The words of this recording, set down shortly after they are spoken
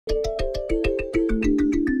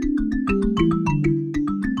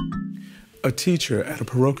A teacher at a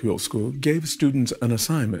parochial school gave students an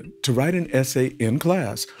assignment to write an essay in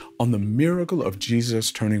class on the miracle of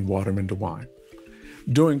Jesus turning water into wine.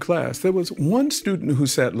 During class, there was one student who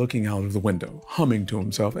sat looking out of the window, humming to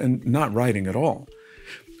himself and not writing at all.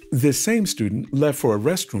 This same student left for a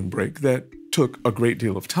restroom break that took a great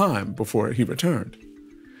deal of time before he returned.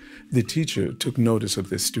 The teacher took notice of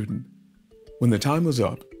this student. When the time was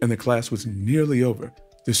up and the class was nearly over,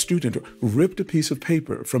 the student ripped a piece of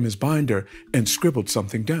paper from his binder and scribbled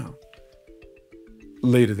something down.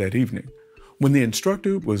 Later that evening, when the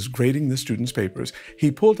instructor was grading the student's papers,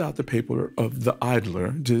 he pulled out the paper of the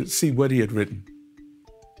idler to see what he had written.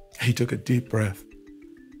 He took a deep breath,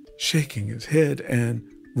 shaking his head, and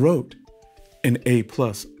wrote an A+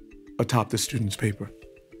 atop the student's paper.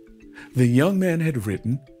 The young man had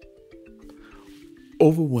written,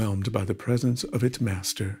 "Overwhelmed by the presence of its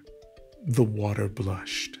master, the water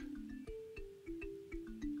blushed."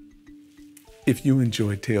 If you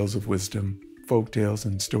enjoy tales of wisdom, folk tales,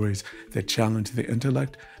 and stories that challenge the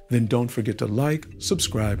intellect, then don't forget to like,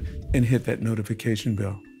 subscribe, and hit that notification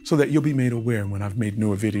bell so that you'll be made aware when I've made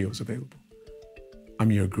newer videos available.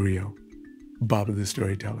 I'm your griot, Baba the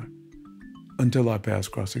Storyteller. Until our paths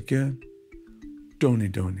cross again, doni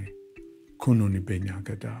doni, kunoni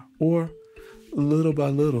benyagada, or little by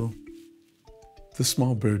little, the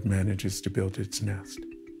small bird manages to build its nest.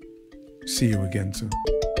 See you again soon.